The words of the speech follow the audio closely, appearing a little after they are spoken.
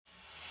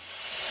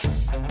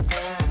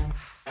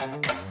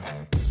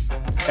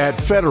At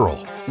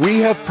Federal, we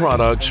have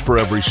products for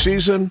every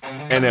season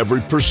and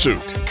every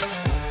pursuit.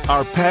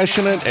 Our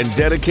passionate and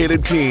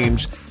dedicated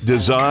teams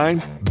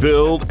design,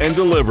 build, and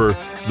deliver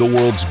the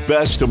world's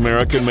best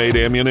American-made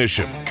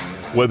ammunition,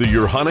 whether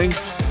you're hunting,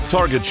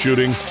 target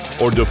shooting,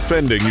 or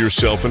defending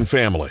yourself and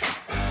family.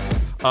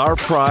 Our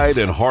pride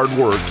and hard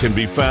work can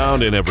be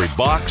found in every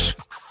box,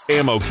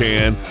 ammo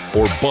can,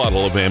 or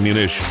bottle of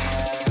ammunition.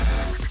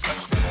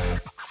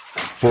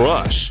 For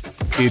us,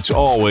 it's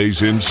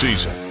always in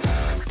season.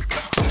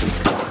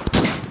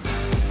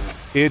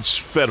 It's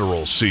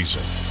Federal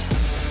season.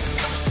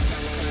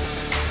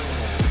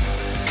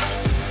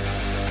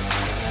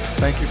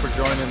 Thank you for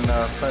joining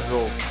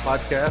Federal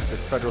Podcast.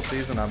 It's Federal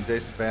season. I'm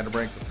Jason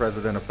Vanderbrink, the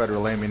president of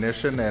Federal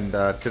Ammunition, and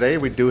today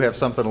we do have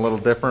something a little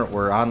different.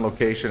 We're on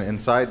location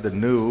inside the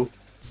new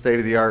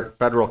state-of-the-art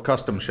Federal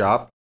Custom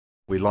Shop.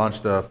 We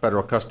launched the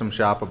Federal Custom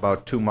Shop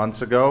about 2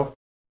 months ago.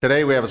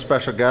 Today we have a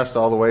special guest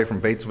all the way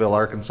from Batesville,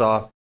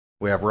 Arkansas.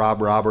 We have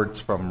Rob Roberts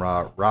from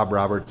Rob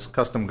Roberts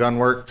Custom Gun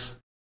Works.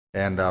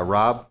 And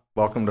Rob,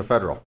 welcome to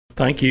Federal.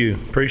 Thank you.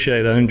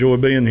 Appreciate it. I enjoy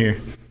being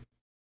here.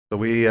 So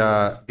we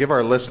give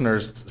our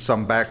listeners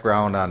some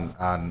background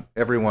on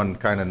everyone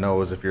kind of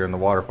knows if you're in the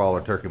waterfowl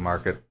or turkey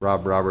market,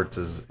 Rob Roberts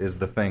is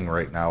the thing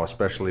right now,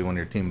 especially when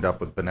you're teamed up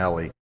with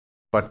Benelli.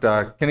 But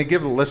can you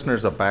give the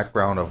listeners a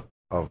background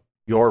of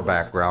your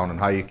background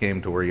and how you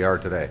came to where you are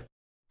today?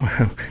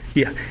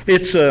 Yeah,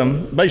 it's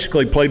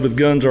basically played with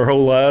guns our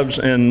whole lives,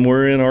 and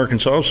we're in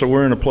Arkansas, so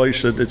we're in a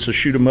place that it's a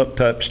shoot-'em-up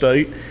type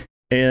state.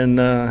 And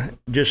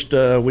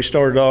we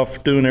started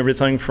off doing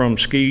everything from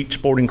skeet,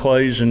 sporting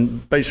clays,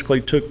 and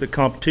basically took the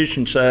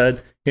competition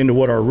side into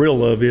what our real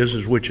love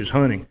is which is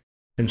hunting.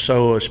 And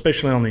so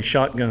especially on these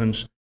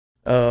shotguns,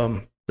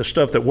 the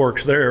stuff that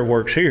works there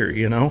works here,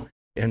 you know.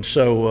 And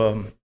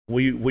so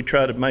we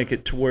try to make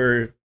it to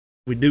where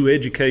we do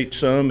educate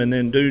some and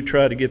then do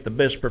try to get the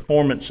best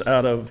performance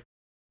out of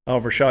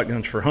our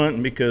shotguns for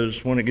hunting,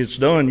 because when it gets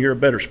done, you're a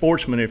better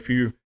sportsman if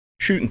you're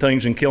shooting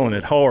things and killing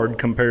it hard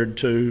compared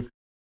to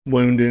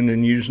wounding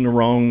and using the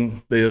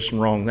wrong this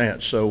and wrong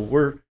that. So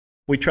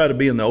we try to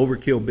be in the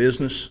overkill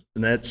business,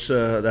 and that's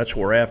what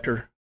we're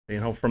after.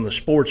 You know, from the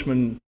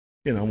sportsman,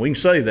 you know, we can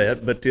say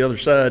that, but the other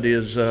side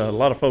is a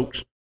lot of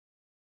folks,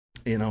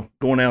 you know,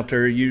 going out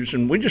there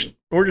using. We're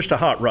just a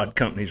hot rod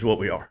company is what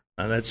we are.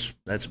 That's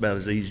about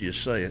as easy as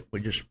say it. We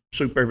just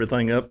soup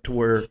everything up to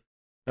where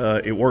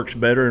it works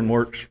better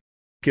and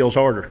kills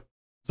harder.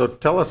 So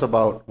tell us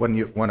about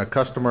when a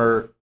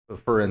customer.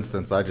 For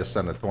instance, I just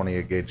sent a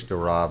 28 gauge to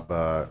Rob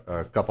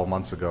a couple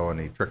months ago, and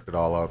he tricked it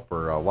all out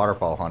for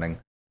waterfowl hunting.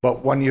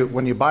 But when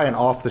you buy an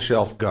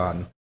off-the-shelf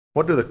gun,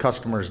 what do the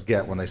customers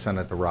get when they send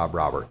it to Rob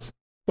Roberts?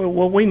 Well,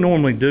 what we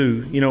normally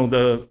do, you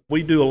know,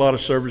 we do a lot of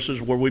services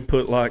where we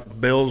put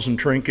like bells and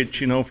trinkets,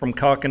 you know, from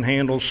cock and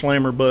handles,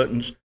 slammer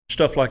buttons,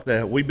 stuff like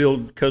that. We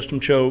build custom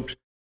chokes.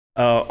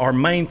 Our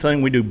main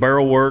thing, we do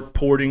barrel work,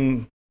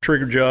 porting,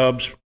 trigger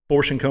jobs,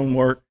 forcing cone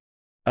work.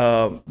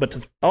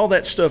 But all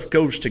that stuff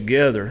goes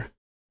together,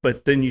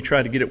 but then you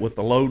try to get it with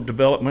the load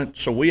development.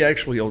 So we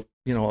actually, you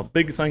know, a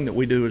big thing that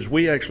we do is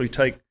we actually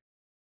take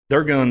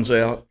their guns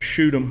out,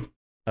 shoot them,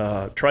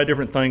 try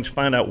different things,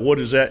 find out what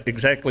is that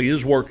exactly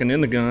is working in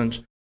the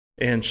guns.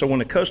 And so when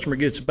the customer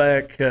gets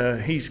back,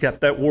 he's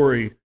got that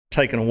worry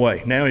taken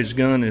away. Now his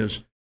gun is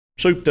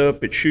souped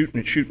up, it's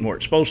shooting where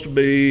it's supposed to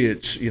be.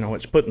 It's, you know,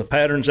 it's putting the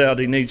patterns out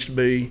he needs to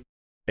be.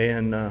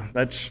 And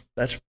that's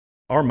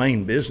our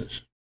main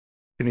business.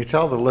 Can you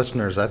tell the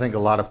listeners, I think a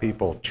lot of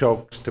people,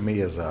 chokes to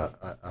me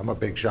I'm a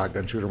big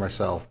shotgun shooter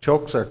myself.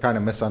 Chokes are kind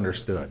of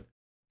misunderstood.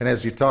 And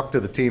as you talked to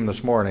the team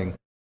this morning,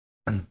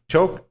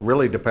 choke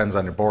really depends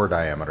on your bore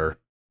diameter.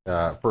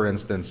 For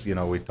instance, you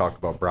know, we talked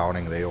about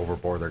Browning, they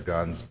overbore their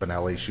guns.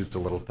 Benelli shoots a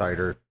little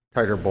tighter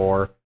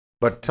bore.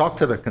 But talk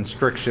to the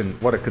constriction,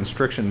 what a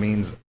constriction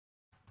means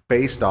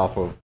based off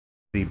of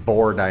the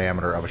bore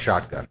diameter of a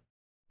shotgun.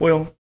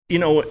 Well, you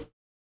know,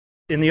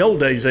 in the old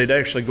days, they'd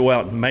actually go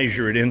out and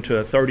measure it into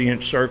a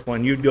 30-inch circle,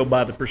 and you'd go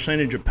by the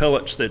percentage of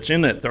pellets that's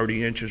in that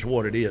 30 inches,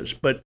 what it is.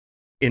 But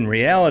in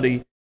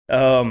reality,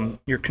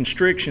 your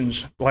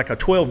constrictions, like a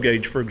 12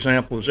 gauge, for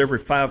example, is every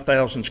 5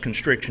 thousandths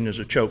constriction is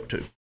a choke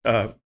tube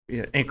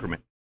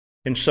increment.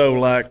 And so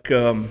like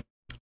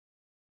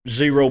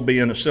 0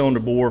 being a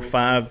cylinder bore,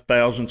 5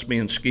 thousandths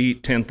being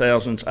skeet, 10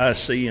 thousandths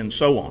IC, and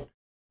so on.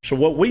 So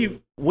what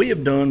we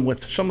have done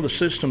with some of the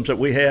systems that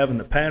we have and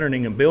the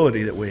patterning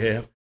ability that we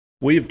have,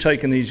 we have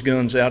taken these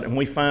guns out and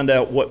we find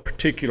out what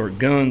particular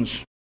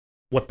guns,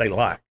 what they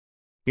like.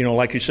 You know,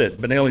 like you said,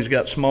 Benelli's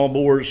got small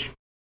bores,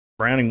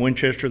 Browning,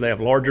 Winchester, they have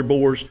larger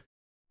bores.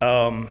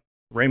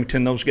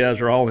 Remington, those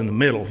guys are all in the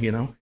middle, you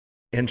know.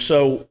 And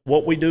so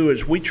what we do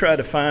is we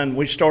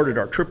started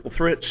our triple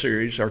threat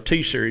series, our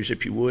T series,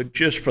 if you would,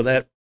 just for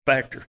that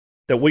factor,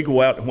 that we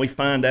go out and we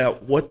find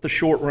out what the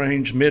short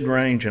range, mid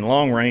range, and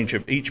long range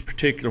of each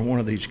particular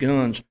one of these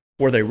guns,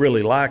 where they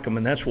really like them,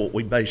 and that's what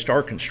we based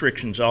our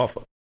constrictions off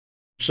of.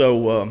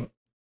 So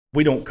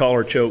we don't call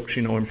our chokes,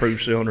 you know,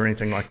 improved cylinder or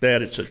anything like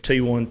that. It's a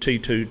T1,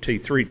 T2,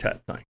 T3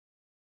 type thing.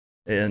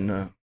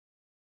 And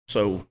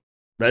So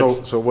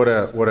so would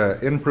a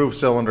improved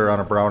cylinder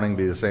on a Browning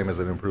be the same as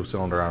an improved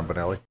cylinder on a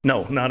Benelli?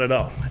 No, not at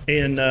all.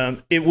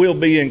 And it will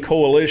be in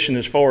coalition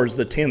as far as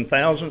the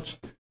 10,000ths,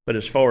 but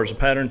as far as the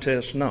pattern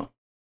test, no.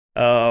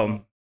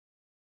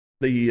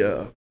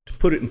 To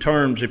put it in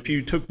terms, if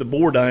you took the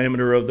bore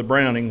diameter of the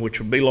Browning, which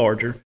would be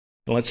larger,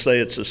 and let's say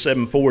it's a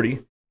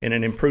 740, and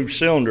an improved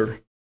cylinder,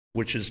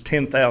 which is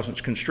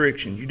 10,000ths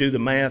constriction, you do the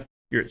math,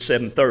 you're at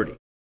 730.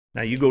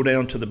 Now you go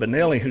down to the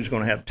Benelli, who's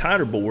going to have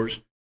tighter bores,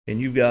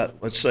 and you've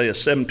got, let's say, a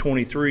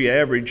 723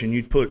 average, and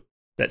you'd put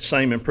that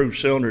same improved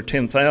cylinder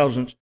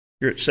 10,000ths,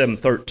 you're at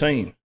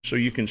 713. So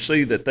you can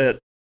see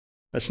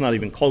that's not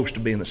even close to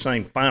being the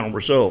same final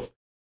result.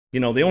 You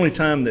know, the only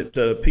time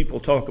that people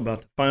talk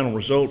about the final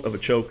result of a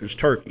choke is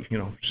turkey,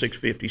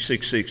 650,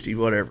 660,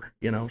 whatever,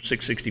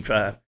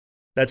 665.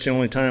 That's the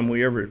only time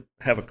we ever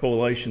have a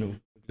correlation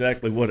of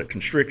exactly what a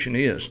constriction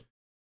is.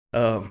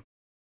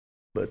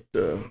 But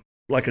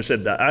like I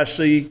said, the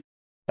IC,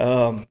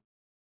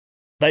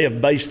 they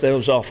have based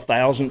those off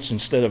thousandths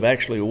instead of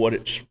actually what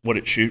it's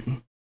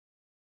shooting.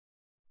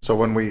 So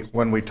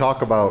when we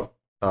talk about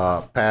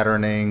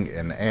patterning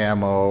and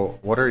ammo,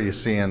 what are you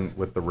seeing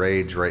with the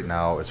rage right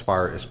now?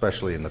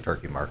 Especially in the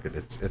turkey market,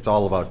 it's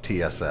all about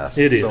TSS.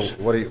 It is. So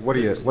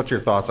what's your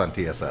thoughts on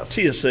TSS?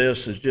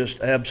 TSS is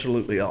just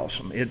absolutely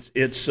awesome. It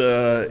is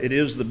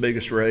the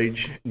biggest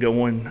rage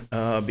going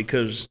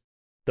because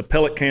the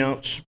pellet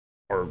counts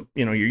are,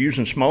 you're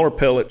using smaller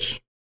pellets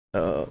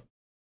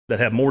that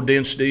have more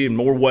density and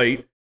more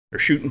weight. They're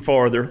shooting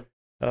farther.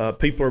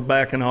 People are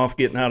backing off,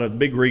 getting out of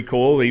big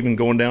recoil, even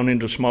going down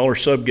into smaller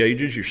sub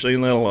gauges. You're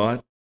seeing that a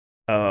lot.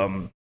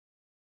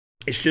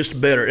 It's just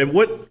better. And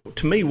what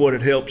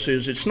it helps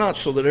is it's not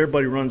so that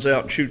everybody runs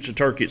out and shoots a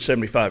turkey at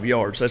 75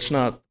 yards. That's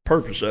not the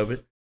purpose of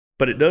it.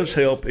 But it does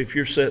help if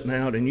you're setting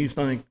out and you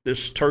think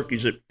this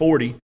turkey's at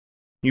 40,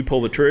 you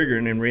pull the trigger,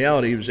 and in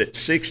reality he was at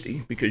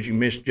 60 because you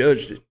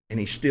misjudged it, and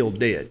he's still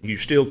dead. You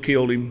still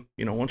killed him.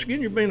 Once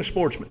again, you're being a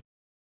sportsman.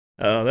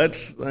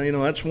 That's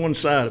one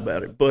side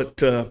about it. But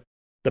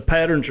the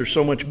patterns are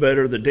so much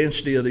better. The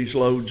density of these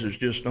loads is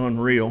just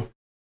unreal.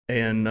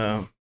 And,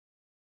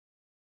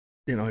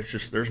 it's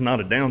just, there's not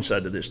a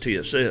downside to this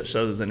TSS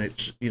other than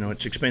it's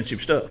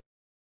expensive stuff.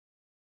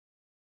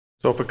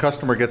 So if a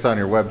customer gets on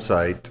your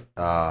website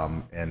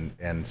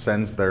and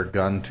sends their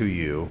gun to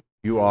you,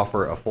 you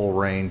offer a full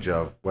range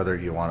of whether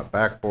you want it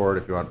backboard,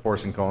 if you want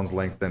forcing cones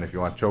lengthened, if you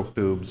want choke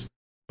tubes.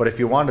 But if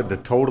you wanted to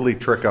totally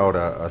trick out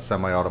a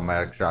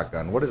semi-automatic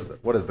shotgun, what is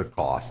the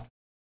cost?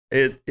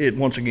 It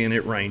once again,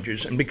 it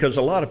ranges. And because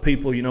a lot of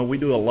people, we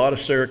do a lot of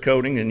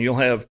Cerakoting, and you'll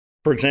have,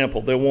 for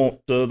example, they'll want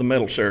the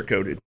metal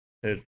Cerakoted.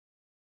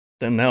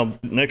 Then now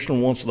the next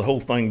one wants the whole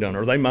thing done,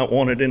 or they might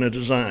want it in a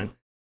design.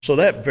 So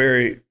that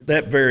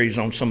varies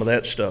on some of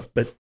that stuff.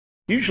 But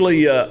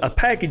usually a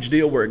package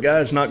deal where a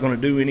guy's not going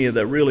to do any of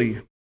the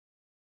really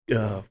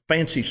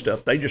fancy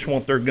stuff. They just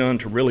want their gun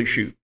to really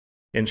shoot.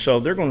 And so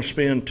they're going to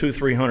spend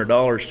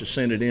 $200-300 to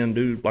send it in,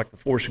 do like the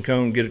forcing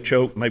cone, get a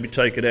choke, maybe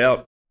take it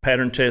out,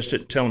 pattern test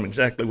it, tell them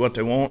exactly what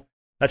they want.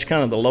 That's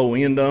kind of the low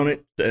end on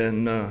it,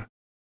 and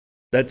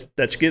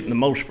that's getting the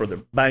most for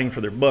the bang for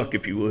their buck,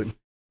 if you would.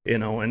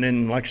 And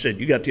then, like I said,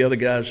 you got the other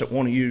guys that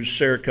want to use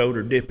Cerakote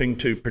or dipping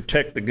to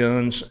protect the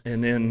guns,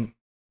 and then,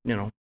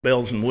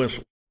 bells and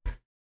whistles,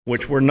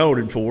 which we're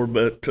noted for,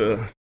 but,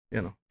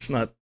 it's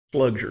not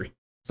luxury.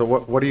 So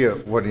what do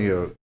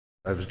you,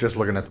 I was just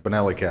looking at the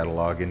Benelli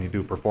catalog, and you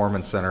do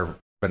Performance Center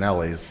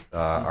Benellis,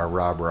 are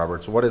Rob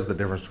Roberts. What is the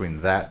difference between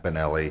that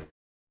Benelli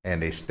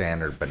and a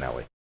standard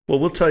Benelli? Well,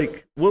 we'll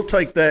take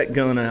that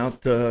gun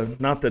out.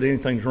 Not that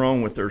anything's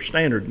wrong with their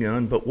standard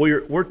gun, but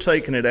we're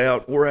taking it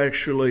out. We're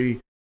actually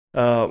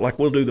like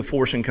we'll do the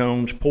forcing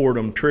cones, poured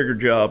them, trigger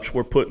jobs.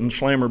 We're putting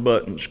slammer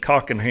buttons,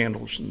 cocking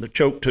handles, and the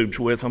choke tubes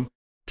with them,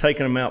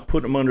 taking them out,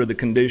 putting them under the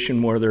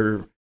condition where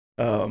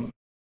they're.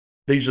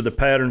 These are the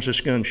patterns. This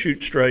gun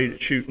shoots straight.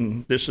 It's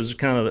shooting. This is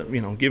kind of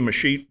give them a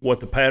sheet what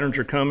the patterns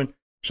are coming.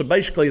 So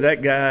basically,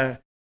 that guy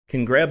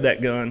can grab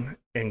that gun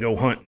and go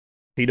hunt.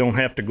 He don't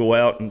have to go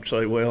out and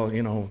say, well,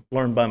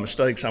 learn by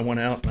mistakes. I went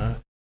out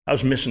and I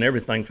was missing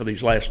everything for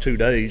these last 2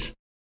 days,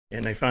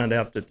 and they find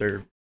out that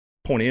their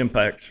point of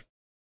impact's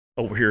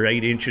over here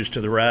 8 inches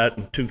to the right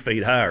and 2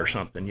 feet high or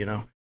something,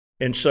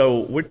 And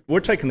so we're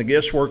taking the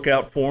guesswork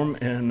out for them,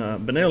 and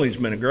Benelli's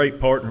been a great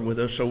partner with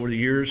us over the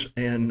years,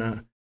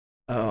 and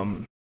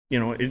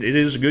it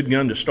is a good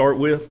gun to start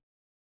with.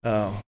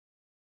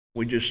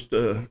 We just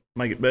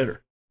make it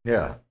better.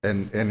 Yeah,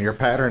 and your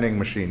patterning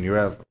machine, you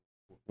have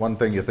one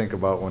thing you think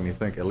about when you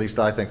think, at least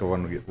I think of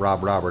when we get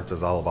Rob Roberts,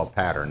 is all about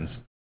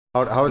patterns.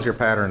 How is your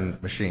pattern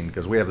machine?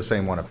 Because we have the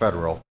same one at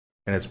Federal,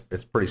 and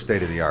it's pretty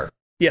state of the art.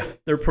 Yeah,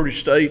 they're pretty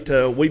state.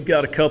 We've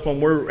got a couple,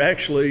 and we're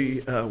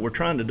actually we're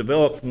trying to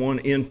develop one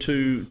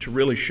to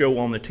really show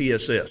on the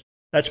TSS.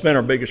 That's been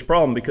our biggest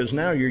problem, because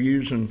now you're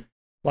using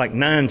like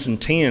 9s and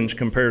 10s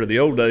compared to the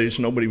old days.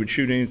 Nobody would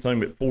shoot anything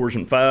but 4s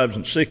and 5s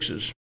and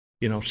 6s.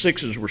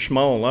 6s were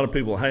small. A lot of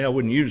people, hey, I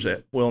wouldn't use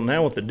that. Well,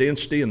 now with the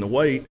density and the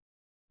weight,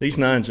 these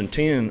 9s and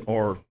 10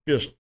 are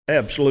just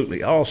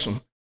absolutely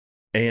awesome.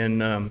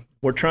 And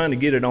we're trying to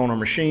get it on our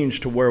machines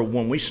to where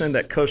when we send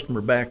that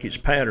customer back his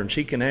patterns,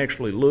 he can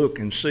actually look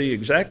and see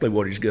exactly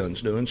what his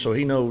gun's doing. So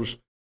he knows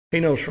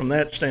from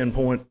that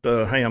standpoint,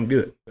 hey, I'm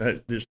good.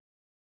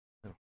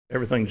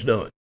 Everything's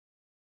done.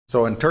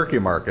 So in turkey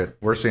market,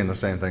 we're seeing the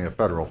same thing at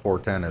Federal.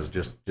 410 is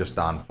just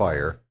on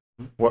fire.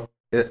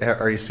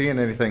 Are you seeing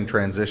anything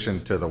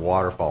transition to the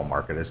waterfowl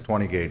market? Is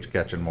 20 gauge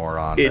catching more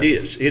on? It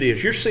is.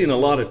 You're seeing a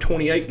lot of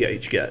 28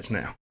 gauge guys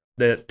now,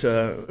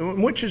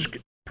 which is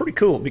pretty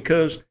cool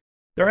because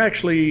they're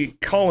actually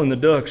calling the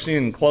ducks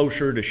in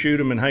closer to shoot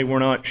them. And hey, we're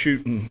not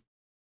shooting.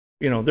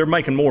 They're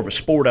making more of a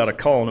sport out of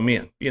calling them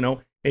in.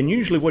 And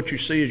usually what you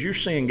see is you're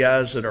seeing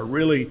guys that are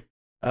really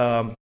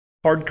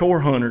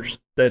hardcore hunters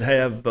that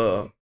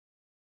have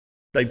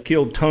they've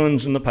killed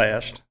tons in the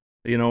past.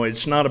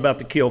 It's not about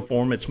the kill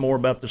for them. It's more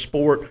about the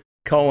sport.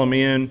 Call them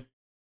in,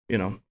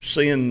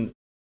 seeing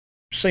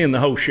the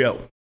whole show.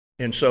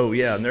 And so,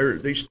 yeah,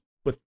 and these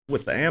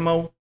with the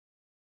ammo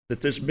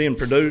that this is being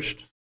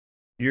produced,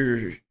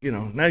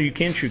 now you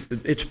can shoot.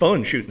 It's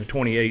fun shooting the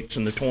 28s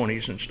and the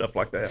 20s and stuff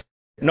like that.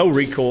 No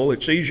recoil.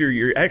 It's easier.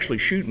 You're actually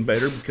shooting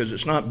better because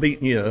it's not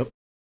beating you up.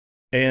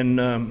 And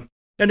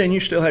then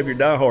you still have your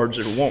diehards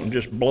that will want to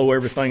just blow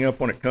everything up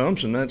when it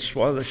comes, and that's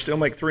why they still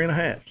make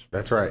 3.5s.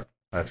 That's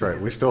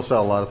right. We still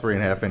sell a lot of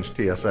 3.5-inch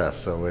TSS.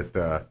 So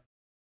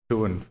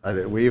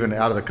we even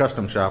out of the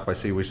custom shop, I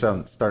see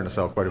starting to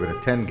sell quite a bit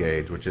of 10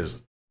 gauge, which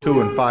is 2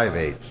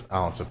 5/8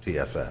 ounce of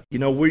TSS.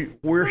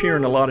 We're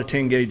hearing a lot of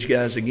 10 gauge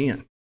guys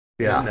again.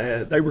 Yeah,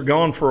 and, they were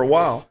gone for a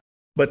while,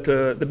 but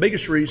the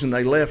biggest reason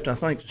they left, I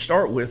think, to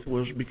start with,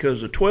 was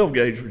because the 12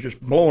 gauge was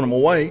just blowing them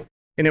away,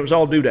 and it was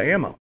all due to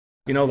ammo.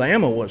 The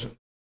ammo wasn't.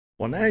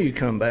 Well, now you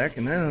come back,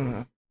 and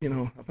now,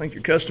 I think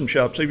your custom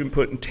shop's even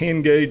putting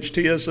 10 gauge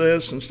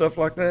TSS and stuff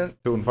like that.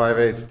 2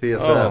 5/8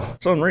 TSS. Oh,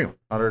 it's unreal.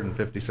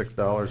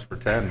 $156 for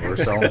 10. We're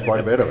selling quite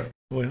a bit of it.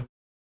 Well,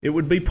 it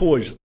would be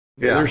poison.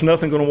 Yeah. There's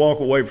nothing going to walk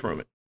away from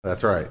it.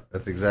 That's right.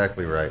 That's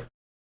exactly right.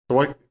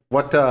 So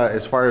what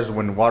as far as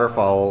when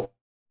waterfowl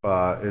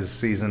is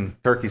season,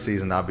 turkey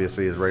season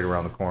obviously is right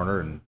around the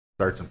corner and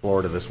starts in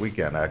Florida this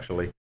weekend,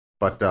 actually.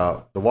 But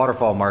the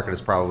waterfowl market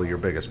is probably your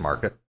biggest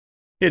market.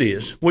 It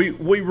is. We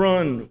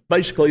run,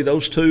 basically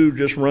those two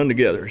just run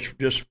together. It's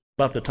just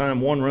about the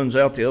time one runs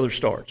out, the other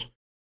starts.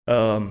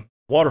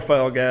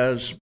 Waterfowl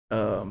guys,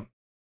 they're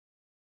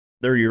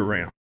year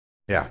round.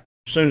 Yeah.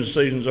 As soon as the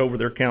season's over,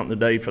 they're counting the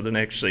day for the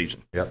next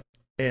season. Yep.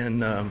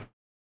 And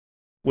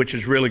which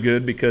is really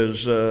good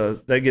because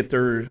they get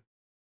their,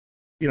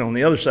 on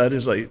the other side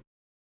is they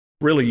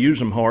really use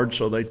them hard,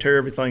 so they tear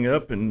everything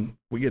up and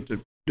we get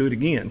to do it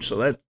again.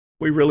 So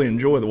we really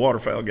enjoy the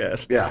waterfowl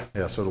guys. Yeah,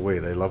 so do we.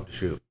 They love to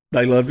shoot.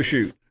 They love to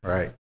shoot.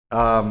 Right.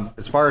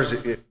 As far as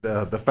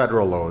the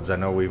federal loads, I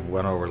know we've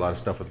went over a lot of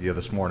stuff with you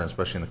this morning,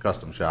 especially in the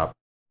custom shop.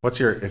 If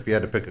you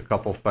had to pick a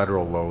couple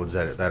federal loads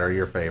that are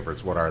your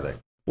favorites, what are they?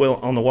 Well,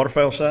 on the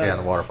waterfowl side? Yeah, on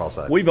the waterfowl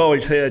side. We've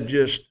always had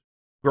just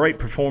great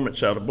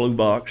performance out of Blue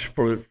Box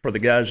for the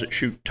guys that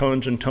shoot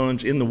tons and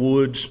tons in the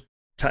woods,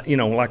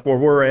 like where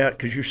we're at,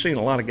 because you're seeing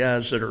a lot of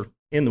guys that are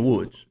in the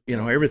woods.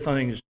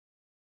 Everything is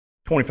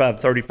 25,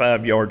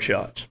 35-yard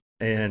shots.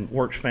 And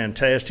works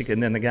fantastic.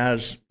 And then the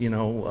guys,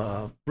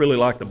 really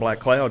like the Black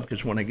Cloud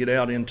because when they get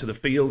out into the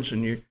fields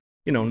and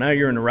now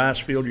you're in the rice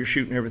field, you're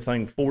shooting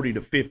everything 40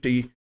 to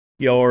 50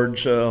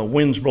 yards,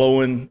 wind's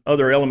blowing,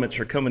 other elements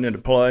are coming into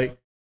play.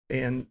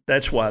 And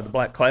that's why the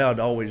Black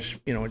Cloud always,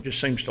 it just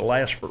seems to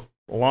last for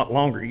a lot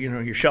longer.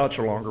 Your shots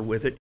are longer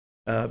with it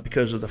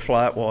because of the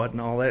flight wad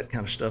and all that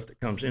kind of stuff that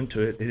comes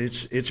into it.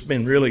 It's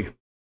been really,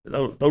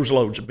 those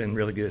loads have been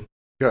really good.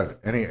 Good.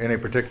 Any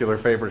particular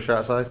favorite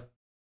shot size?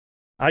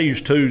 I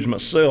use 2s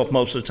myself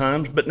most of the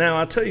times, but now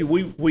I tell you,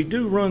 we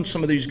do run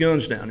some of these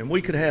guns down, and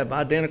we could have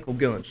identical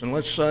guns. And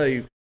let's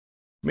say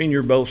me and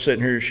you're both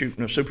sitting here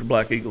shooting a Super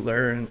Black Eagle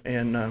there,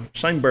 and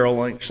same barrel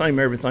length, same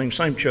everything,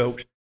 same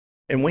chokes.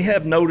 And we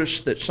have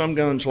noticed that some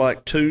guns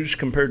like 2s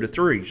compared to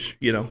 3s,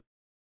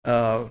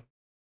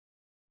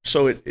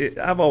 So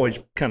I've always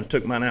kind of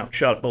took mine out,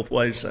 shot it both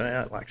ways.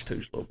 I like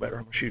 2s a little better.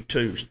 I'm going to shoot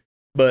 2s.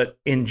 But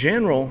in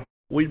general,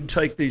 we'd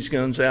take these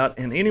guns out,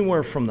 and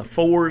anywhere from the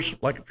 4s,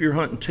 like if you're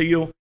hunting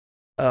teal,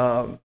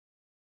 load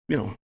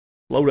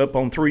up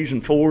on 3s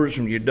and 4s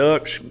and your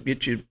ducks,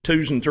 get you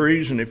 2s and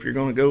 3s, and if you're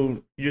going to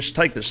go, you just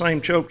take the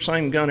same choke,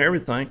 same gun,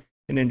 everything,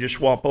 and then just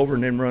swap over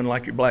and then run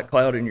like your Black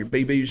Cloud and your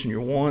BBs and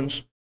your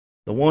 1s.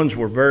 The 1s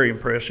were very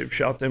impressive.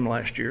 Shot them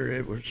last year.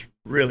 It was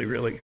really,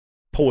 really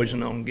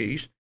poison on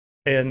geese.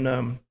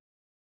 And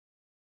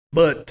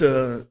but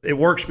it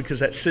works because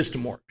that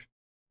system works.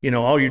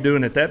 All you're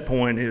doing at that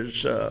point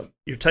is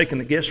you're taking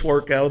the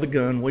guesswork out of the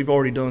gun. We've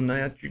already done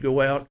that. You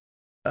go out.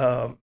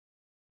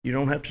 You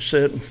don't have to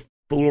sit and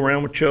fool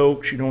around with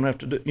chokes. You don't have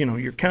to do,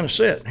 you're kind of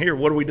set. Here,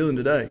 what are we doing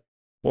today?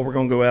 Well, we're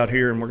going to go out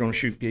here and we're going to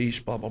shoot geese,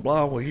 blah, blah,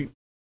 blah. Well, you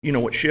know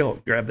what shell,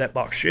 grab that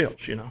box of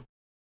shells, or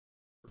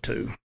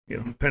 2.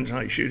 Depends on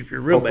how you shoot. If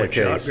you're a real bad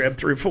shot, grab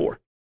 3 or 4.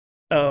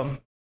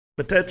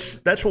 But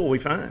that's what we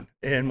find.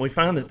 And we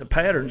find that the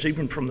patterns,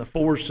 even from the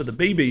 4s to the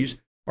BBs,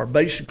 are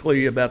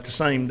basically about the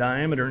same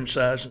diameter and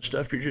size and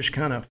stuff. You're just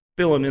kind of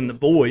filling in the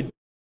void.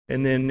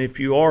 And then if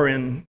you are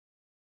in,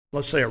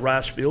 let's say, a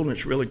rice field and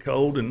it's really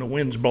cold and the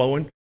wind's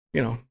blowing,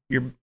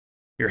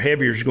 your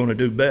heavier is going to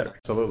do better.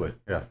 Absolutely.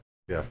 Yeah.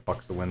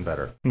 Bucks the wind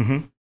better.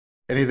 Mm-hmm.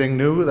 Anything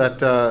new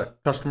that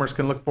customers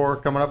can look for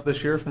coming up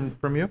this year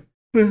from you?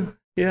 Well,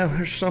 yeah,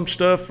 there's some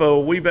stuff.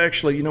 We've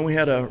actually, we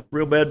had a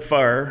real bad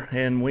fire,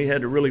 and we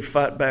had to really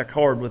fight back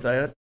hard with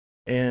that,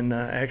 and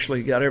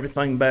actually got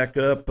everything back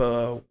up.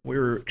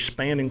 We're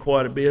expanding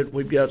quite a bit.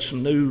 We'll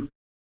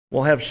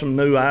have some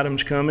new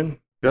items coming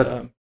out.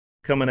 I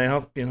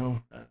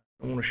don't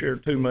want to share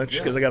too much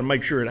because I got to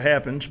make sure it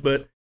happens.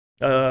 But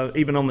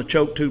even on the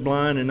choke tube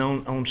line and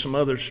on some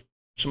of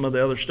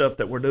the other stuff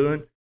that we're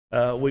doing,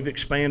 we've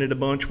expanded a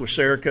bunch with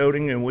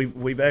Cerakoting, and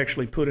we've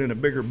actually put in a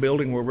bigger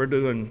building where we're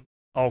doing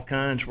all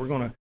kinds. We're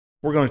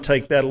gonna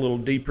take that a little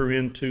deeper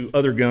into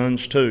other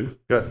guns too.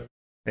 Good.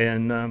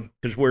 And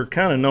because we're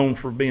kind of known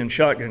for being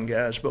shotgun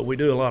guys, but we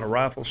do a lot of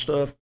rifle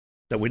stuff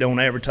that we don't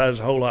advertise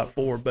a whole lot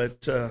for.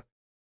 But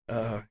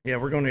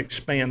we're going to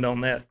expand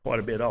on that quite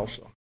a bit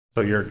also.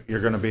 So you're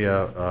going to be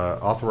a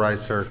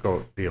authorized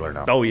Cerakote dealer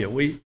now. Oh yeah,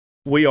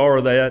 we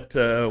are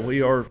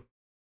that.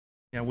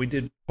 We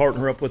did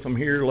partner up with them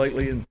here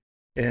lately,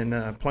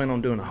 and plan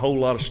on doing a whole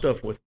lot of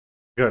stuff with them.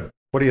 Good.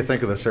 What do you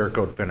think of the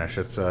Cerakote finish?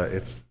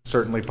 It's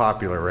certainly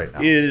popular right now.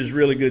 It is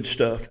really good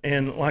stuff,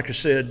 and like I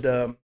said,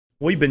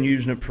 we've been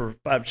using it for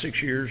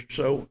 5-6 years or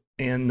so.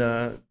 And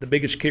the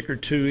biggest kicker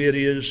to it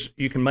is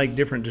you can make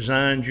different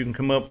designs. You can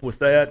come up with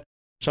that.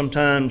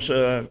 Sometimes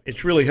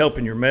it's really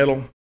helping your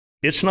metal.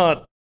 It's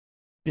not,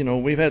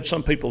 we've had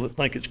some people that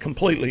think it's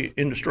completely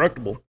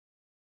indestructible.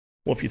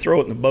 Well, if you throw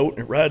it in the boat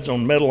and it rides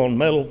on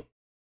metal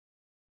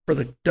for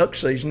the duck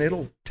season,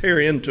 it'll tear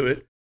into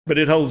it, but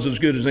it holds as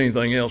good as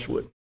anything else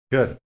would.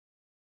 Good.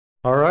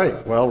 All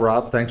right. Well,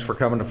 Rob, thanks for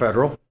coming to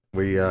Federal.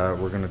 We're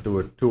going to do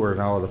a tour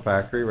now of the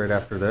factory right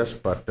after this,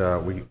 but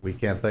we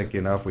can't thank you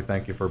enough. We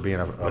thank you for being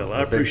a big Federal fan.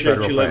 I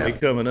appreciate you letting me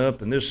coming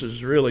up, and this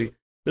is really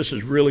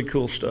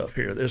cool stuff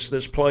here.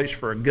 This place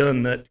for a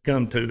gun nut to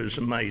come to is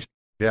amazing.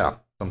 Yeah.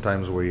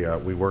 Sometimes we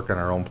work on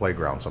our own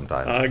playground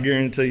sometimes. I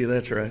guarantee you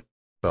that's right.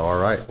 So,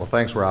 all right. Well,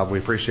 thanks, Rob. We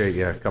appreciate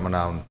you coming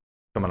on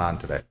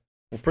today.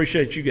 Well,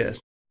 appreciate you guys.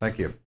 Thank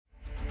you.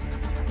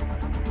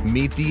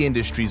 Meet the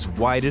industry's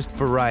widest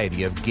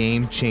variety of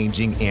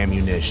game-changing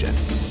ammunition.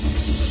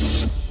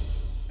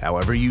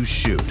 However you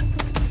shoot,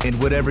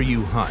 and whatever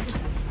you hunt,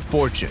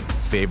 fortune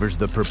favors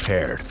the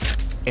prepared.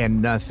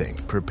 And nothing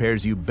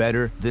prepares you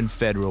better than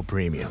Federal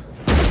Premium.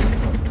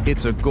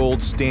 It's a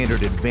gold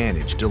standard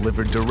advantage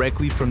delivered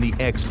directly from the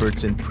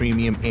experts in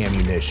premium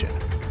ammunition.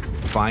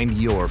 Find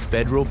your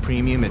Federal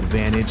Premium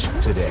advantage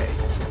today.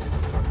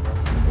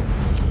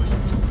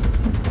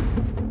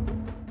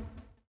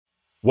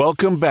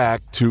 Welcome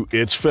back to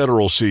It's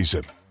Federal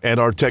Season and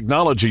our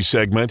technology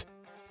segment,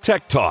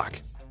 Tech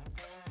Talk.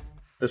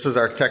 This is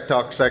our Tech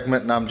Talk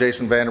segment, and I'm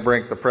Jason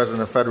Vanderbrink, the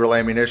president of Federal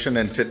Ammunition.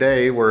 And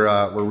today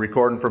we're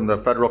recording from the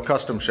Federal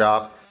Custom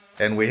Shop,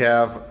 and we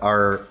have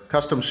our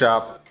Custom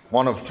Shop,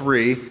 one of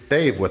three,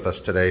 Dave, with us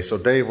today. So,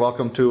 Dave,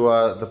 welcome to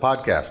the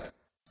podcast.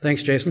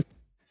 Thanks, Jason.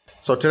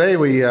 So today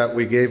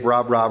we gave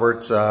Rob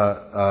Roberts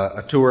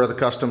a tour of the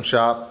Custom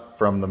Shop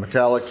from the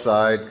metallic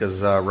side,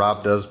 because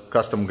Rob does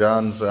custom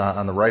guns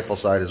on the rifle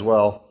side as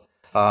well.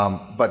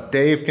 But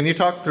Dave, can you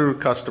talk through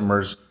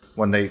customers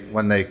when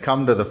they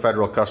come to the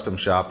Federal Custom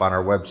Shop on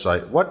our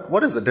website?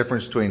 What is the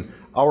difference between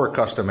our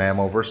custom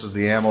ammo versus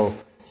the ammo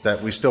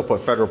that we still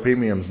put Federal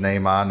Premium's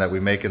name on that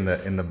we make in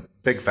the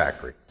big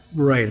factory?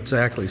 Right,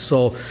 exactly.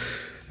 So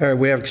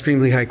we have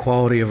extremely high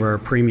quality of our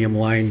premium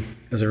line,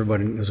 as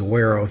everybody is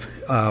aware of.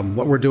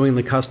 What we're doing in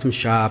the Custom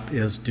Shop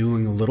is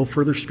doing a little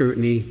further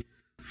scrutiny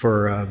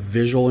for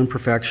visual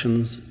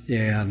imperfections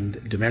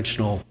and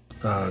dimensional,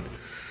 a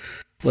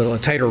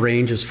tighter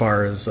range as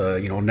far as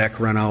neck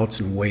runouts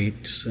and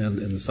weights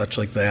and such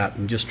like that,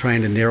 and just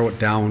trying to narrow it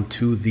down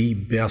to the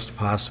best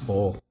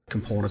possible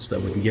components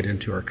that we can get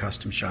into our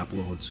Custom Shop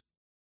loads.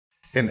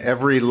 In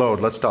every load,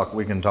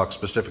 we can talk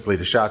specifically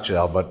to shot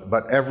shell,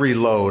 but every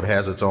load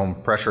has its own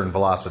pressure and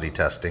velocity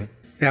testing.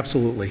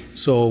 Absolutely.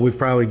 So we've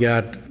probably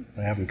got,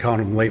 I haven't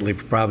counted them lately,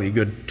 but probably a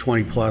good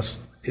 20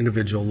 plus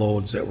individual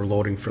loads that we're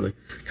loading for the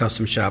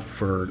Custom Shop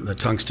for the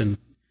tungsten,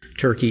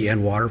 turkey,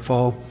 and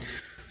waterfall.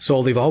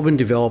 So they've all been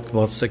developed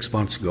about 6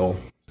 months ago,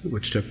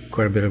 which took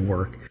quite a bit of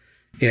work.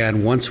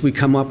 And once we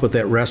come up with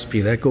that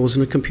recipe, that goes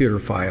in a computer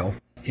file.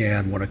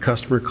 And when a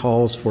customer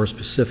calls for a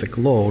specific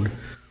load,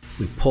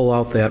 we pull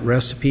out that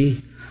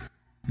recipe,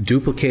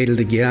 duplicate it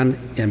again,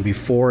 and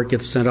before it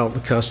gets sent out to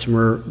the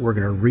customer, we're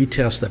going to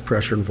retest that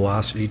pressure and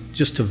velocity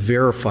just to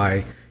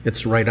verify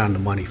it's right on the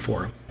money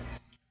for them.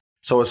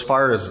 So as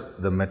far as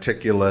the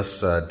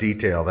meticulous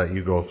detail that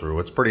you go through,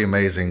 it's pretty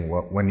amazing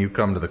when you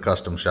come to the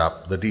Custom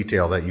Shop, the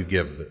detail that you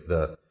give.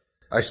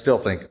 I still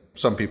think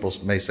some people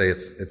may say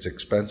it's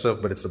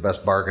expensive, but it's the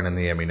best bargain in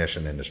the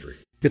ammunition industry.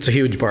 It's a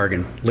huge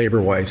bargain,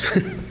 labor-wise.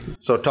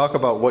 So talk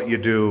about what you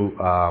do.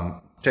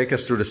 Take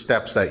us through the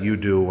steps that you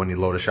do when you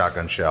load a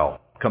shotgun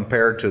shell,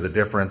 compared to the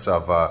difference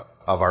of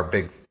a of our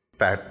big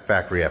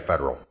factory at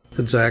Federal.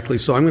 Exactly.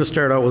 So I'm going to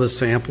start out with a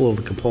sample of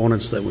the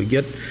components that we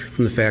get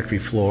from the factory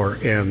floor,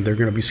 and they're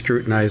going to be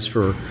scrutinized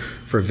for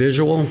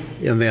visual,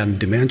 and then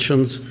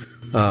dimensions,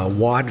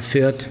 wad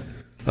fit,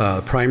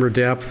 primer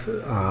depth.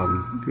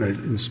 Going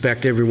to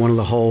inspect every one of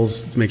the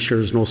hulls to make sure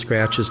there's no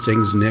scratches,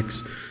 dings,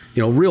 nicks,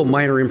 real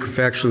minor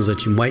imperfections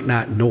that you might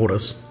not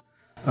notice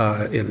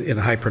in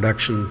a high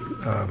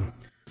production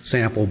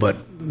sample, but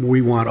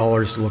we want all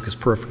ours to look as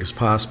perfect as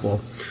possible.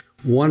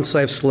 Once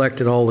I've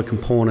selected all the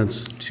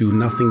components to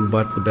nothing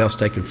but the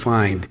best I can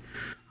find,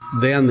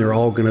 then they're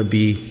all going to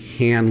be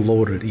hand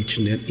loaded. Each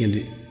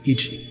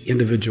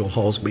individual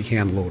hull is going to be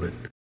hand loaded.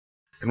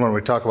 And when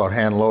we talk about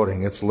hand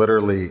loading, it's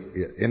literally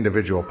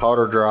individual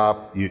powder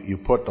drop. You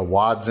put the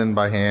wads in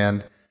by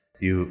hand.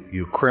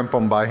 You crimp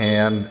them by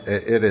hand.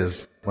 It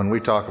is, when we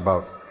talk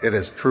about, it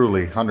is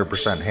truly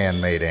 100%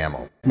 handmade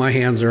ammo. My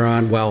hands are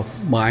on, well,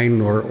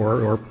 mine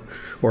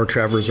or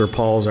Trevor's or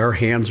Paul's, our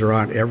hands are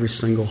on every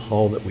single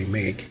hull that we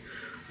make.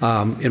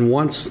 And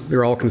once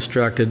they're all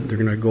constructed, they're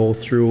going to go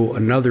through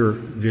another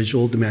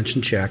visual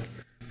dimension check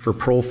for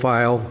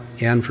profile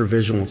and for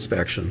visual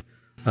inspection.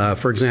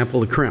 For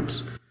example, the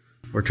crimps.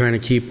 We're trying to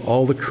keep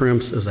all the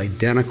crimps as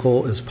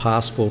identical as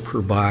possible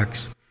per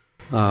box.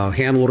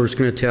 Hand loader's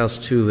going to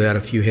attest to that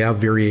if you have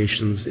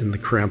variations in the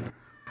crimp,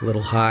 a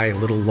little high, a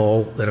little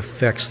low, that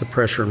affects the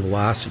pressure and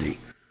velocity.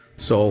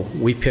 So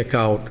we pick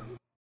out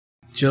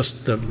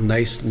just the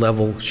nice,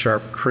 level,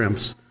 sharp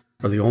crimps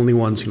are the only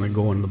ones going to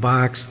go in the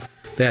box.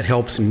 That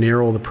helps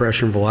narrow the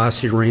pressure and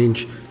velocity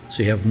range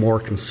so you have more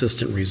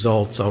consistent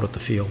results out at the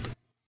field.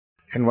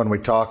 And when we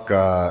talk,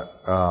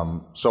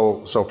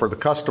 so for the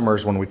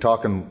customers, when we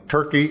talk in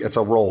turkey, it's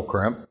a roll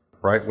crimp,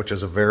 right, which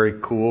is a very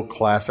cool,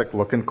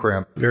 classic-looking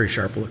crimp. Very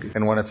sharp looking.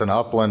 And when it's an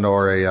upland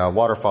or a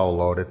waterfowl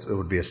load, it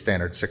would be a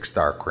standard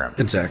 6-star crimp.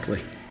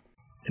 Exactly.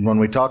 And when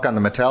we talk on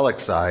the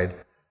metallic side,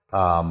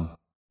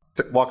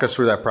 walk us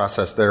through that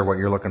process there, what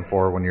you're looking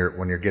for when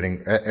you're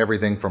getting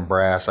everything from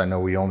brass. I know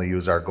we only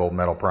use our gold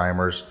medal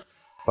primers,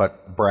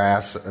 but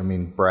brass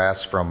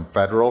from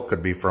Federal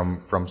could be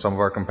from some of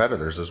our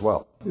competitors as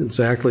well.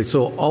 Exactly.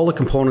 So all the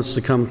components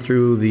that come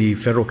through the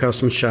Federal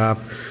Customs Shop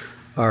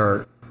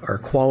are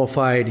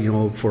qualified,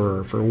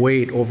 for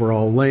weight,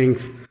 overall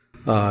length,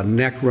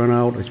 neck run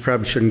out. I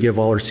probably shouldn't give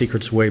all our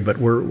secrets away, but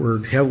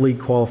we're heavily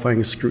qualifying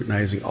and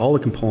scrutinizing all the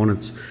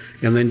components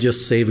and then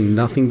just saving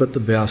nothing but the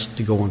best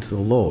to go into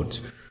the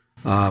loads.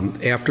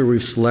 After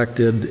we've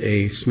selected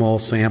a small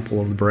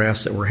sample of the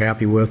brass that we're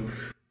happy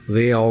with,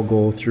 they all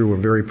go through a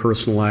very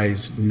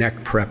personalized neck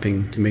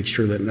prepping to make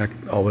sure that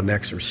all the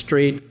necks are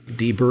straight,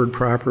 deburred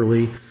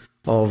properly.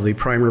 All of the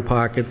primer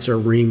pockets are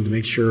ringed to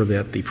make sure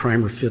that the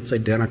primer fits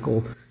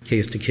identical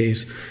case to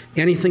case.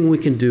 Anything we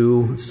can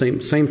do,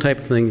 same type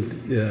of thing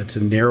to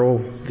narrow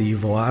the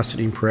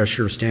velocity and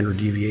pressure standard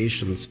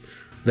deviations,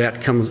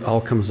 that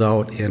all comes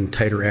out in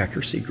tighter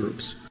accuracy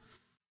groups.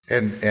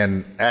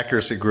 And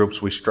accuracy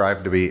groups, we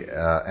strive to be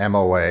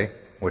MOA,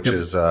 which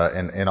is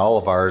in all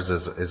of ours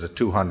is a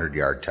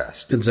 200-yard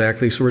test.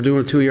 Exactly. So we're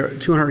doing a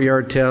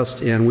 200-yard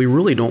test, and we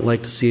really don't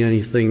like to see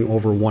anything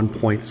over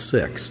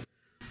 1.6.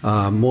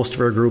 Most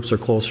of our groups are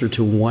closer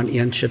to 1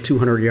 inch at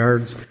 200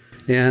 yards,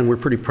 and we're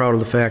pretty proud of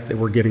the fact that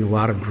we're getting a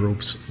lot of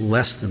groups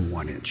less than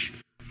 1 inch.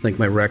 I think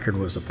my record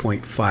was a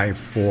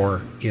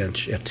 0.54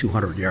 inch at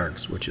 200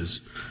 yards, which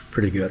is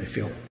pretty good, I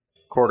feel.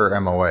 Quarter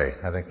MOA.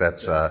 I think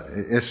that's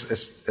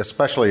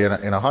especially in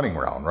a hunting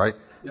round, right?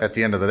 Yep. At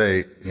the end of the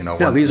day,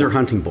 these are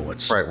hunting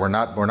bullets. Right. We're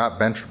not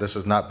bench. This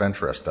is not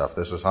bench rest stuff.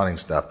 This is hunting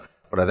stuff.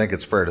 But I think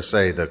it's fair to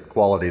say the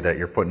quality that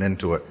you're putting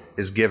into it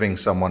is giving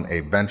someone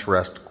a bench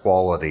rest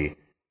quality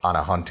on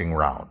a hunting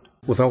round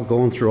without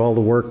going through all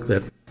the work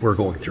that we're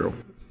going through,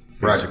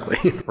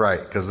 basically. Right.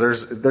 Because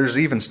there's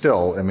even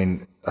still,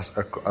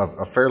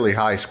 a fairly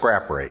high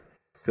scrap rate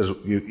because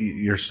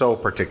you're so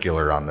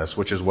particular on this,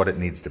 which is what it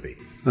needs to be.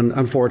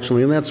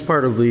 Unfortunately, and that's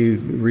part of the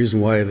reason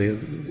why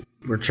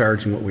we're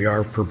charging what we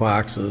are per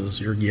box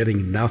is you're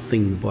getting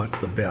nothing but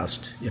the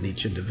best in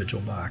each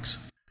individual box.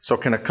 So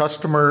can a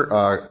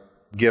customer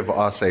give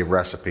us a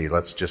recipe,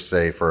 let's just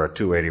say for a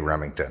 280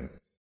 Remington?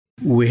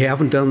 We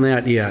haven't done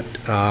that yet.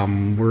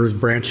 We're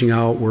branching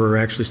out. We're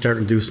actually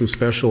starting to do some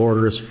special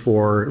orders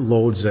for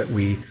loads that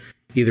we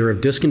either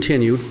have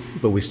discontinued,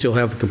 but we still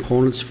have the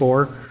components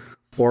for,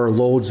 or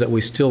loads that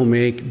we still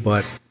make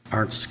but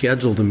aren't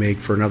scheduled to make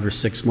for another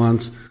 6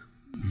 months.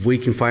 If we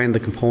can find the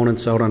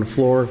components out on the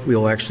floor,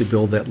 we'll actually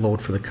build that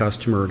load for the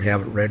customer and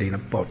have it ready in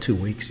about 2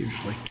 weeks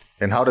usually.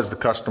 And how does the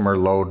customer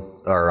load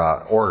or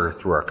order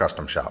through our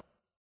custom shop?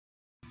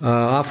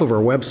 Off of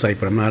our website,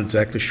 but I'm not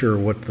exactly sure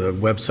what the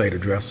website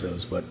address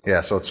is. But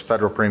yeah, so it's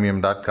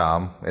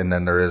federalpremium.com, and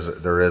then there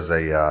is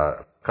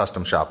a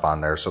custom shop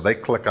on there. So they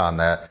click on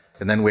that,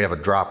 and then we have a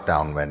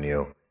drop-down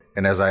menu.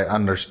 And as I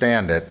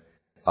understand it,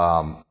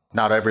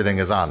 not everything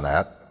is on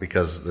that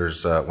because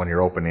there's when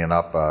you're opening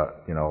up,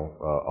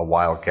 a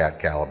Wildcat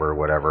caliber or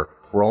whatever.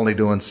 We're only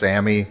doing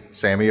SAMI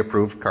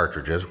approved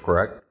cartridges,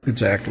 correct?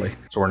 Exactly.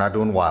 So we're not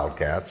doing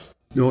Wildcats.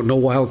 No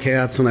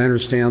Wildcats, and I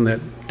understand that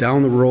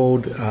down the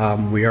road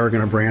we are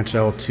going to branch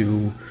out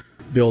to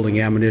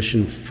building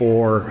ammunition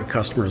for a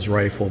customer's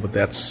rifle, but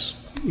that's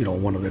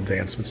one of the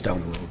advancements down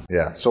the road.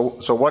 Yeah.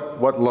 So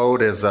what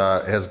load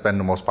has been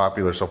the most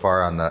popular so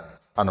far on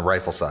the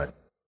rifle side?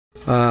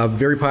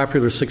 Very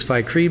popular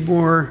 6.5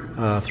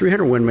 Creedmoor,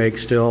 300 Win Make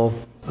still,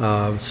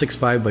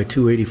 6.5 by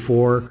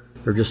 284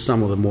 are just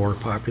some of the more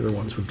popular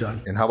ones we've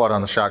done. And how about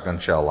on the shotgun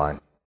shell line?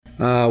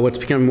 What's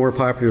becoming more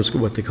popular is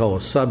what they call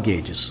sub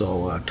gauges.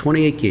 So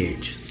 28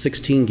 gauge,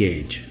 16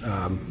 gauge,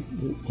 a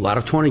lot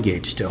of 20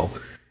 gauge still.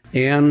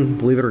 And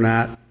believe it or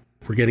not,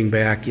 we're getting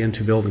back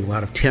into building a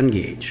lot of 10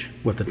 gauge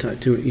with the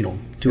 2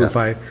 and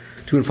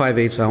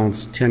 5/8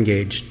 ounce 10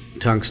 gauge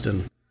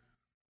tungsten.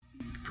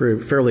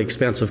 Fairly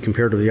expensive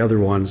compared to the other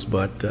ones,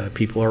 but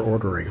people are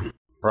ordering them.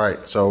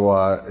 Right. So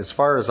as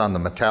far as on the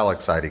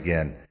metallic side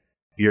again,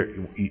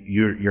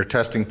 you're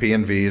testing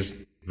P&Vs.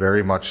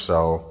 Very much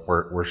so.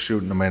 We're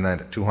shooting them in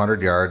at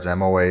 200 yards.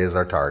 MOA is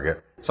our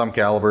target. Some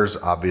calibers,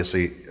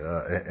 obviously,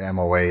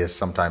 MOA is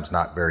sometimes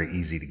not very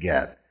easy to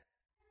get.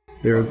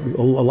 A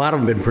lot of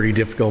them have been pretty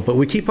difficult, but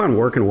we keep on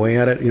working away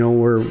at it.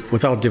 We're,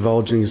 without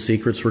divulging the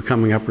secrets, we're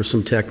coming up with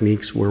some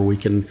techniques where we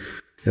can,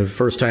 the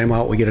first time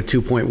out, we get a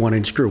 2.1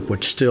 inch group,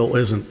 which still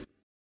isn't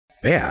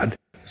bad.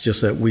 It's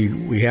just that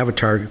we have a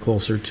target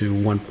closer to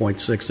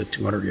 1.6 at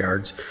 200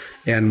 yards,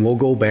 and we'll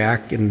go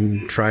back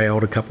and try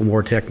out a couple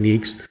more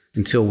techniques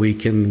until we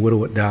can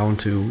whittle it down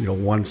to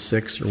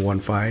 1.6 or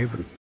 1.5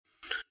 and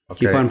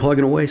keep on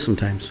plugging away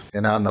sometimes.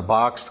 And on the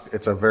box,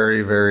 it's a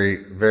very, very,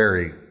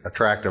 very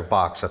attractive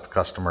box that the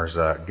customers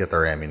get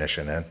their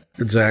ammunition in.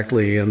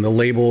 Exactly, and the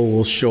label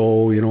will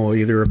show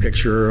either a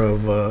picture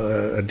of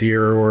a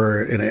deer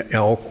or an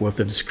elk with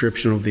a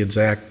description of the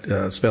exact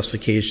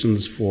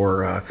specifications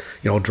for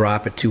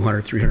drop at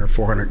 200, 300,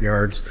 400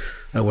 yards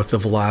with the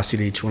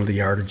velocity at each one of the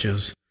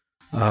yardages.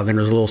 Then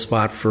there's a little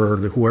spot for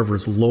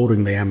whoever's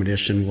loading the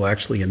ammunition will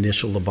actually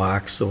initial the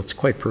box, so it's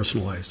quite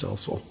personalized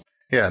also.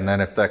 Yeah, and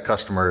then if that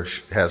customer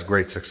has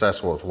great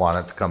success with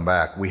wanting to come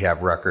back, we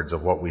have records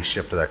of what we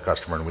ship to that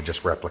customer, and we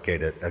just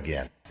replicate it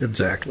again.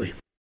 Exactly.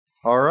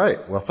 All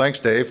right. Well, thanks,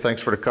 Dave.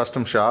 Thanks for the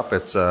custom shop.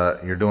 It's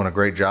you're doing a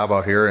great job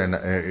out here. And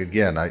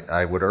again,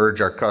 I would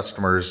urge our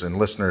customers and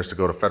listeners to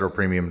go to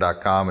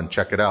federalpremium.com and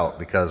check it out,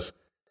 because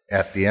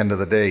at the end of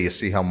the day, you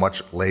see how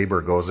much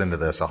labor goes into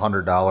this.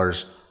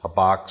 $100 a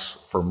box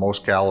for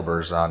most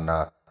calibers on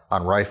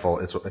rifle.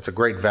 It's a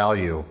great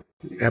value.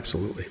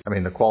 Absolutely. I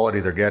mean, the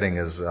quality they're getting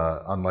is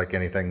unlike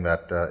anything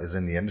that is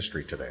in the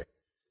industry today.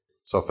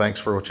 So thanks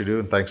for what you do,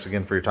 and thanks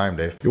again for your time,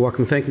 Dave. You're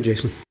welcome. Thank you,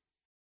 Jason.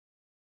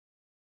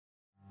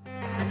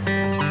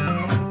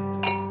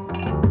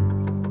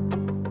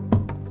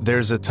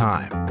 There's a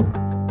time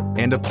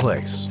and a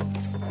place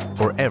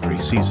for every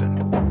season.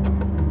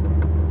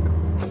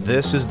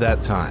 This is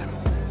that time,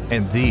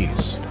 and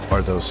these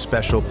are those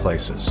special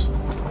places.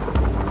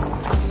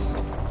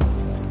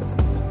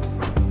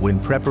 When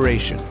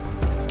preparation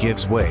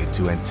gives way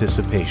to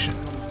anticipation,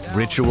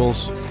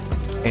 rituals,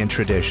 and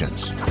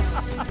traditions.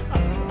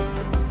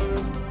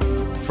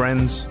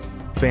 Friends,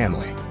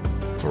 family,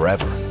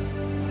 forever.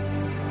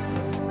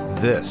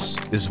 This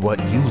is what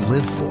you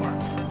live for.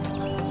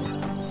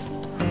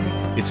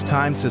 It's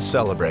time to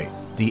celebrate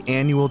the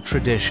annual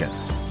tradition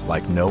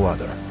like no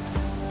other.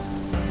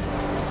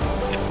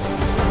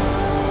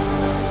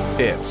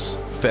 It's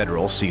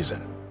federal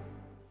season.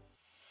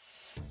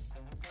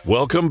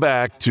 Welcome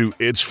back to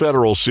It's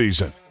Federal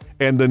Season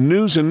and the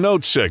News and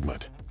Notes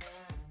segment.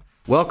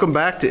 Welcome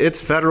back to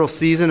It's Federal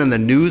Season and the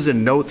News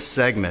and Notes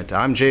segment.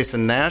 I'm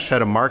Jason Nash,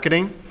 Head of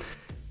Marketing.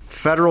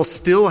 Federal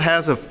still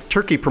has a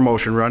turkey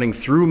promotion running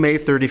through May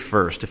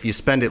 31st. If you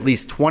spend at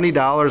least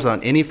 $20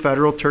 on any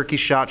Federal turkey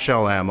shot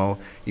shell ammo,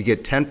 you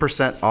get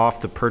 10%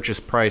 off the purchase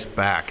price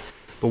back.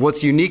 But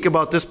what's unique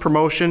about this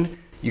promotion?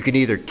 You can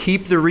either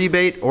keep the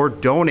rebate or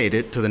donate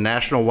it to the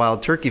National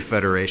Wild Turkey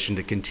Federation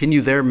to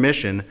continue their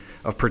mission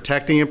of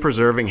protecting and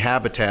preserving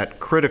habitat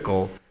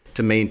critical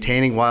to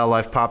maintaining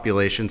wildlife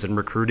populations and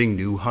recruiting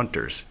new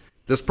hunters.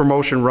 This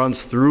promotion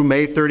runs through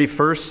May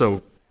 31st,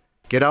 so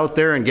get out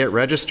there and get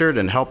registered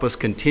and help us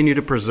continue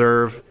to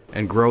preserve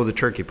and grow the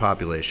turkey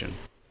population.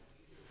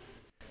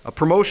 A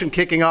promotion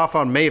kicking off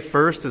on May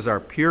 1st is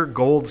our Pure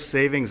Gold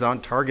Savings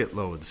on Target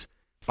Loads.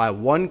 Buy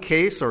 1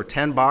 case or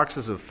 10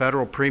 boxes of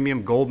Federal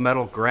Premium Gold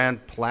Medal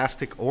Grand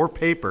plastic or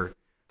paper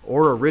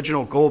or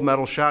original gold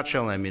medal shot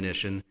shell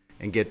ammunition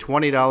and get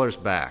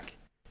 $20 back.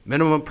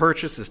 Minimum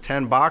purchase is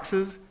 10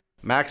 boxes.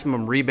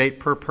 Maximum rebate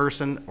per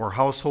person or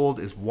household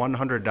is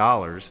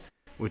 $100,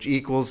 which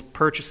equals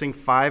purchasing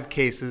 5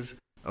 cases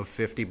of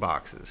 50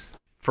 boxes.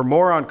 For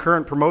more on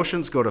current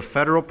promotions, go to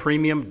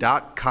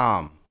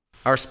federalpremium.com.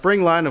 Our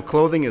spring line of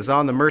clothing is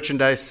on the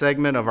merchandise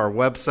segment of our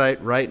website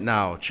right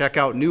now. Check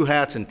out new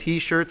hats and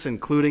t-shirts,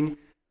 including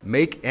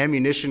Make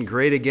Ammunition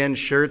Great Again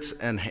shirts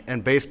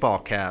and baseball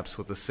caps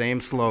with the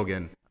same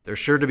slogan. They're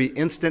sure to be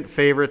instant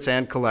favorites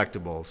and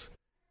collectibles.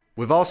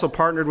 We've also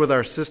partnered with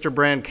our sister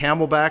brand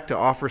Camelback to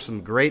offer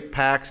some great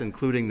packs,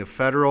 including the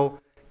Federal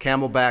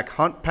Camelback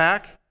Hunt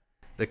Pack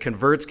that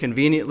converts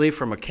conveniently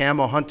from a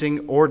camo hunting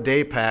or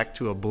day pack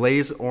to a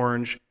blaze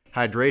orange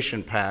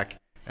hydration pack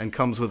and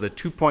comes with a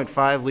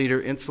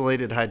 2.5-liter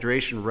insulated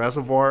hydration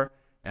reservoir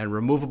and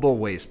removable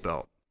waist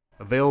belt.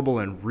 Available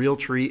in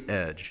Realtree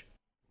Edge.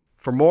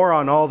 For more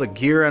on all the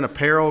gear and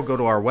apparel, go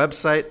to our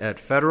website at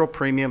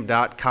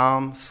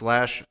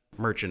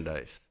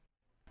federalpremium.com/merchandise.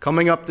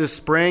 Coming up this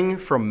spring,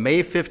 from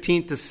May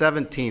 15th to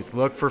 17th,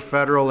 look for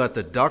Federal at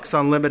the Ducks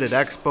Unlimited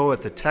Expo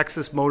at the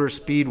Texas Motor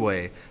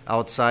Speedway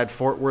outside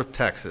Fort Worth,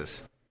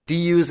 Texas.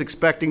 DU is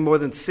expecting more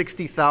than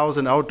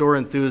 60,000 outdoor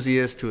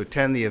enthusiasts to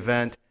attend the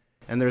event,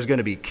 and there's going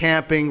to be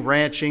camping,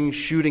 ranching,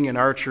 shooting and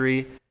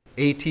archery,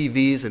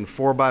 ATVs and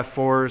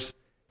 4x4s.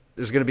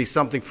 There's going to be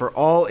something for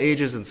all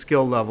ages and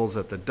skill levels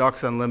at the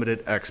Ducks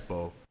Unlimited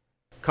Expo.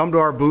 Come to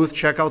our booth,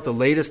 check out the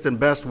latest and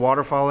best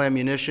waterfowl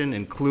ammunition,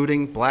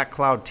 including Black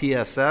Cloud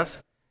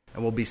TSS,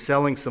 and we'll be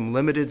selling some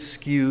limited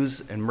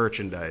SKUs and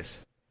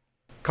merchandise.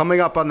 Coming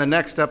up on the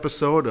next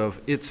episode of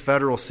It's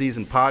Federal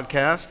Season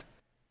podcast,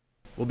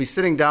 we'll be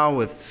sitting down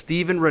with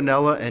Steven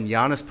Ranella and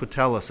Giannis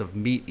Putelis of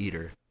Meat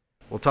Eater.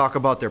 We'll talk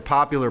about their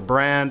popular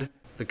brand,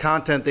 the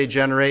content they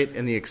generate,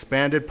 and the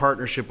expanded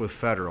partnership with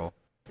Federal.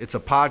 It's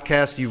a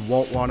podcast you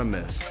won't want to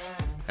miss.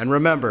 And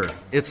remember,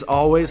 it's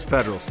always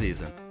Federal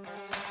Season.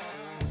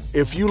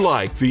 If you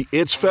like the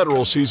It's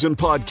Federal Season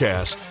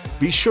podcast,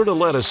 be sure to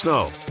let us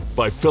know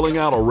by filling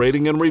out a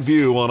rating and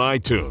review on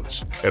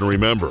iTunes. And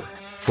remember,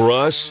 for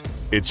us,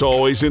 it's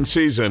always in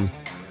season.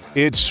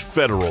 It's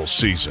Federal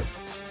Season.